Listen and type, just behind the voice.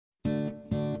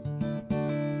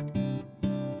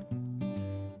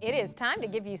It is time to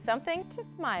give you something to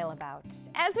smile about.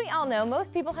 As we all know,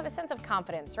 most people have a sense of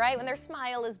confidence, right? When their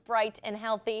smile is bright and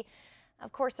healthy.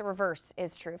 Of course, the reverse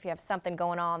is true if you have something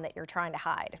going on that you're trying to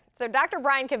hide. So Dr.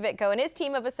 Brian Kvitko and his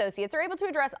team of associates are able to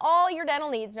address all your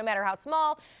dental needs, no matter how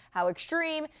small, how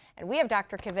extreme. And we have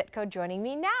Dr. Kvitko joining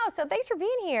me now. So thanks for being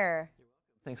here.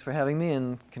 Thanks for having me,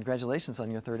 and congratulations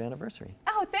on your 3rd anniversary.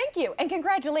 Oh, thank you. And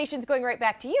congratulations going right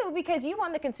back to you, because you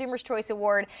won the Consumer's Choice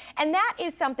Award. And that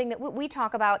is something that we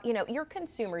talk about, you know, your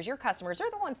consumers, your customers, they're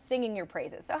the ones singing your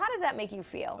praises. So how does that make you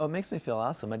feel? Oh, it makes me feel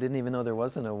awesome. I didn't even know there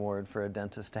was an award for a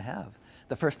dentist to have.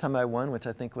 The first time I won, which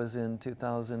I think was in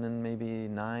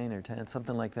 2009 or 10,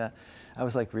 something like that, I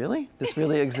was like, really? This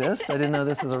really exists? I didn't know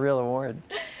this was a real award.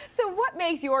 So what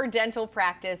makes your dental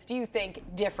practice, do you think,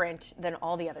 different than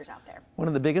all the others out there? One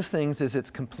of the biggest things is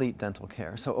it's complete dental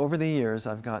care. So over the years,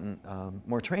 I've gotten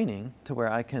more training to where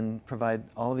I can provide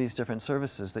all of these different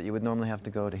services that you would normally have to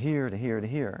go to here, to here, to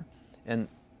here. And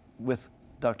with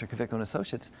Dr. Kvitko and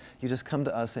Associates, you just come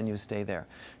to us and you stay there.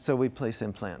 So we place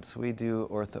implants, we do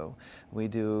ortho, we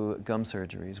do gum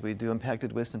surgeries, we do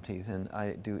impacted wisdom teeth, and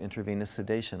I do intravenous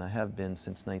sedation. I have been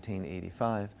since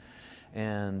 1985.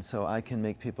 And so I can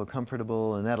make people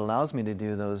comfortable, and that allows me to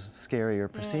do those scarier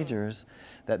procedures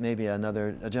that maybe a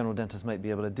general dentist might be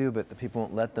able to do, but the people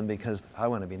won't let them because I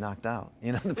want to be knocked out.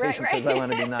 You know, the patient says I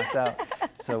want to be knocked out.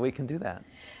 So we can do that.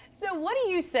 So what do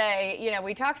you say, you know,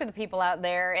 we talk to the people out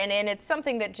there, and it's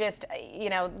something that just, you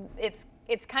know,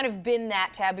 it's kind of been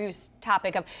that taboo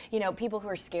topic of, you know, people who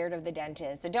are scared of the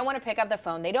dentist. They don't want to pick up the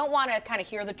phone. They don't want to kind of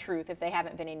hear the truth if they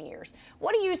haven't been in years.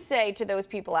 What do you say to those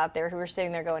people out there who are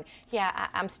sitting there going, yeah,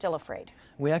 I'm still afraid?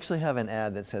 We actually have an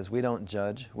ad that says, we don't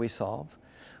judge, we solve.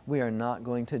 We are not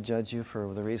going to judge you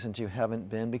for the reasons you haven't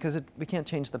been, because we can't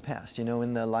change the past. You know,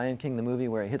 in the Lion King, the movie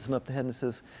where it hits him up the head and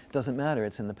says, doesn't matter,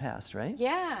 it's in the past, right?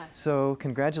 Yeah. So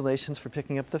congratulations for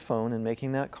picking up the phone and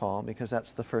making that call, because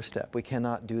that's the first step. We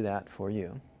cannot do that for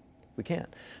you. We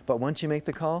can't. But once you make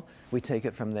the call, we take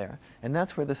it from there. And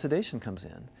that's where the sedation comes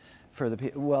in. For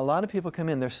the well, a lot of people come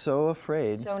in, they're so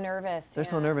afraid. So nervous. They're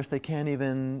so nervous they can't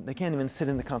even sit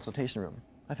in the consultation room.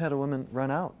 I've had a woman run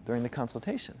out during the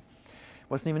consultation.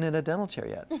 Wasn't even in a dental chair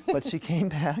yet, but she came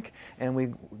back and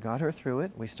we got her through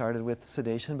it. We started with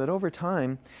sedation, but over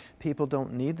time, people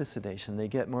don't need the sedation. They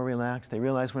get more relaxed. They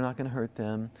realize we're not going to hurt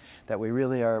them, that we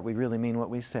really mean what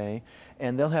we say,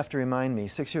 and they'll have to remind me.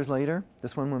 6 years later,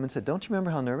 this one woman said, "Don't you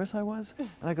remember how nervous I was?" And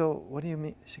I go, "What do you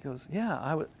mean?" She goes, "Yeah,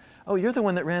 I was." "Oh, you're the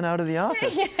one that ran out of the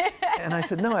office." And I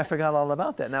said, "No, I forgot all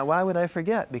about that." Now, why would I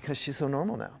forget? Because she's so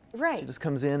normal now. Right. She just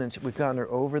comes in and we've gotten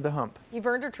her over the hump. You've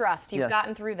earned her trust. You've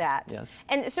gotten through that. Yes.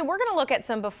 And so we're going to look at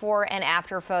some before and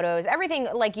after photos. Everything,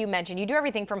 like you mentioned, you do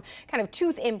everything from kind of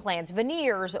tooth implants,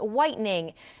 veneers,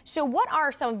 whitening. So what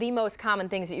are some of the most common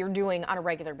things that you're doing on a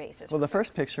regular basis? Well, the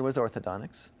first picture was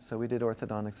orthodontics. So we did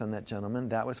orthodontics on that gentleman.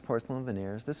 That was porcelain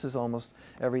veneers. This is almost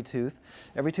every tooth.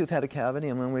 Every tooth had a cavity,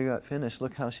 and when we got finished,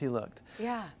 look how she looked.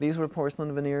 Yeah. These were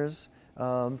porcelain veneers,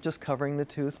 just covering the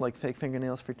tooth like fake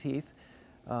fingernails for teeth.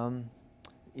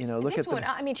 You know, look this at the one,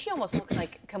 I mean, she almost looks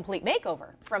like a complete makeover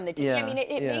from the teeth. Yeah, I mean,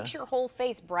 it makes your whole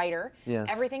face brighter. Yes.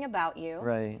 Everything about you.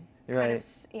 Right. You're kind right.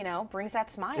 of, you know, brings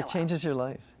that smile It changes your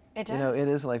life. It does. You know, it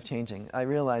is life-changing. I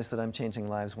realize that I'm changing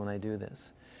lives when I do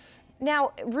this.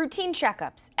 Now, routine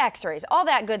checkups, x-rays, all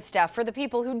that good stuff for the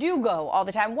people who do go all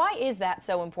the time. Why is that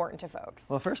so important to folks?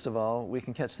 Well, first of all, we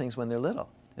can catch things when they're little.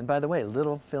 And by the way,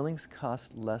 little fillings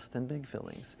cost less than big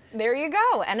fillings. There you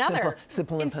go, another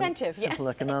simple incentive. Simple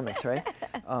economics, right?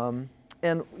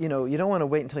 And you know, you don't want to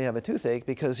wait until you have a toothache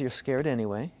because you're scared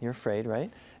anyway. You're afraid, right?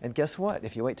 And guess what?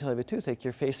 If you wait till you have a toothache,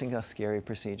 you're facing a scary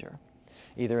procedure,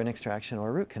 either an extraction or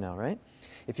a root canal, right?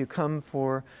 If you come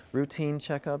for routine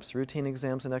checkups, routine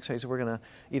exams and x-rays, we're going to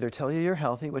either tell you you're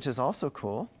healthy, which is also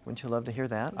cool. Wouldn't you love to hear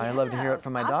that? Yeah, I love to hear it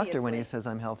from my doctor when he says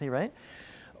I'm healthy, right?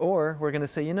 Or we're going to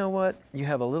say, you know what, you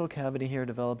have a little cavity here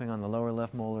developing on the lower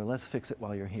left molar, let's fix it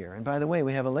while you're here. And by the way,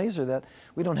 we have a laser that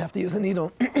we don't have to use a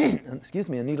needle, excuse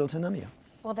me, a needle to numb you.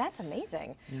 Well, that's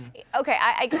amazing. Yeah. Okay,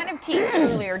 I kind of teased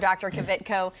earlier, Dr.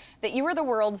 Kvitko, that you were the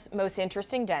world's most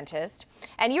interesting dentist.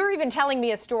 And you were even telling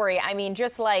me a story. I mean,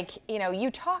 just like, you know,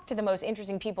 you talk to the most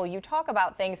interesting people. You talk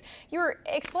about things. You were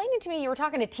explaining to me you were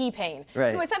talking to T-Pain.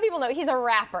 Right. Who, as some people know, he's a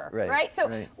rapper, right? So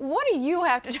right. What do you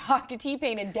have to talk to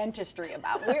T-Pain in dentistry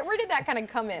about? Where did that kind of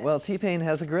come in? Well, T-Pain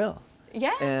has a grill.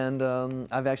 Yeah. And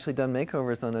I've actually done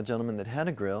makeovers on a gentleman that had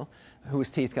a grill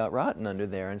whose teeth got rotten under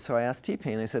there. And so I asked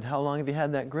T-Pain, I said, how long have you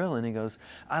had that grill? And he goes,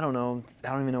 I don't know. I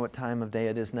don't even know what time of day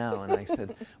it is now. And I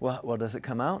said, well, does it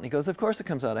come out? And he goes, of course it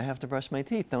comes out. I have to brush my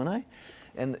teeth, don't I?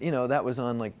 And, you know, that was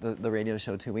on like the radio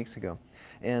show 2 weeks ago.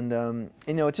 And,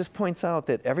 you know, it just points out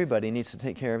that everybody needs to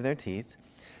take care of their teeth.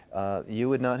 You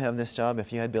would not have this job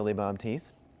if you had Billy Bob teeth.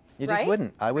 You just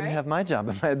wouldn't. I wouldn't have my job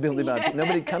if I had Billy Bob teeth.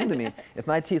 Nobody'd come to me. If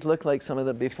my teeth looked like some of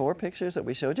the before pictures that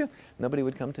we showed you, nobody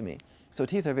would come to me. So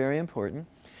teeth are very important.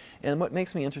 And what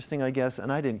makes me interesting, I guess,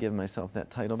 and I didn't give myself that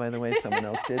title, by the way, someone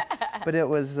else did, but it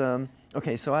was,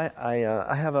 okay, so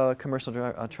I have a commercial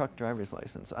truck driver's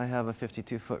license. I have a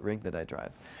 52-foot rig that I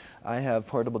drive. I have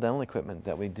portable dental equipment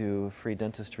that we do free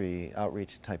dentistry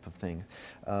outreach type of thing.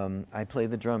 I play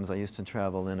the drums. I used to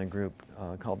travel in a group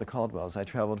called the Caldwells. I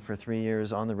traveled for 3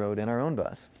 years on the road in our own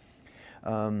bus.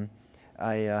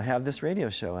 I have this radio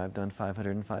show. I've done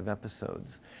 505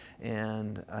 episodes.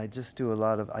 And I just do a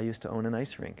lot of, I used to own an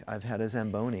ice rink. I've had a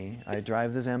Zamboni. I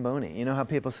drive the Zamboni. You know how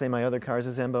people say my other car is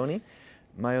a Zamboni?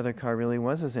 My other car really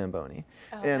was a Zamboni.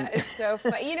 Oh, and that is so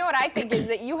funny. You know what I think is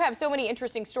that you have so many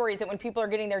interesting stories that when people are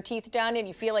getting their teeth done and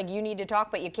you feel like you need to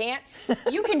talk but you can't,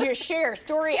 you can just share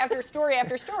story after story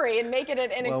after story and make it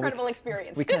an incredible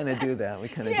experience. We kind of do that. We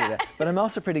kind of do that. But I'm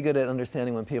also pretty good at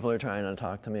understanding when people are trying to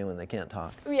talk to me when they can't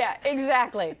talk. Yeah,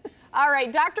 exactly. All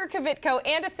right, Dr. Kvitko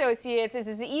and Associates is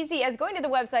as easy as going to the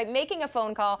website, making a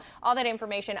phone call, all that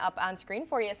information up on screen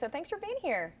for you. So thanks for being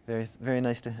here. Very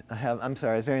nice to have, I'm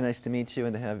sorry, it's very nice to meet you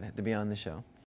and to be on the show.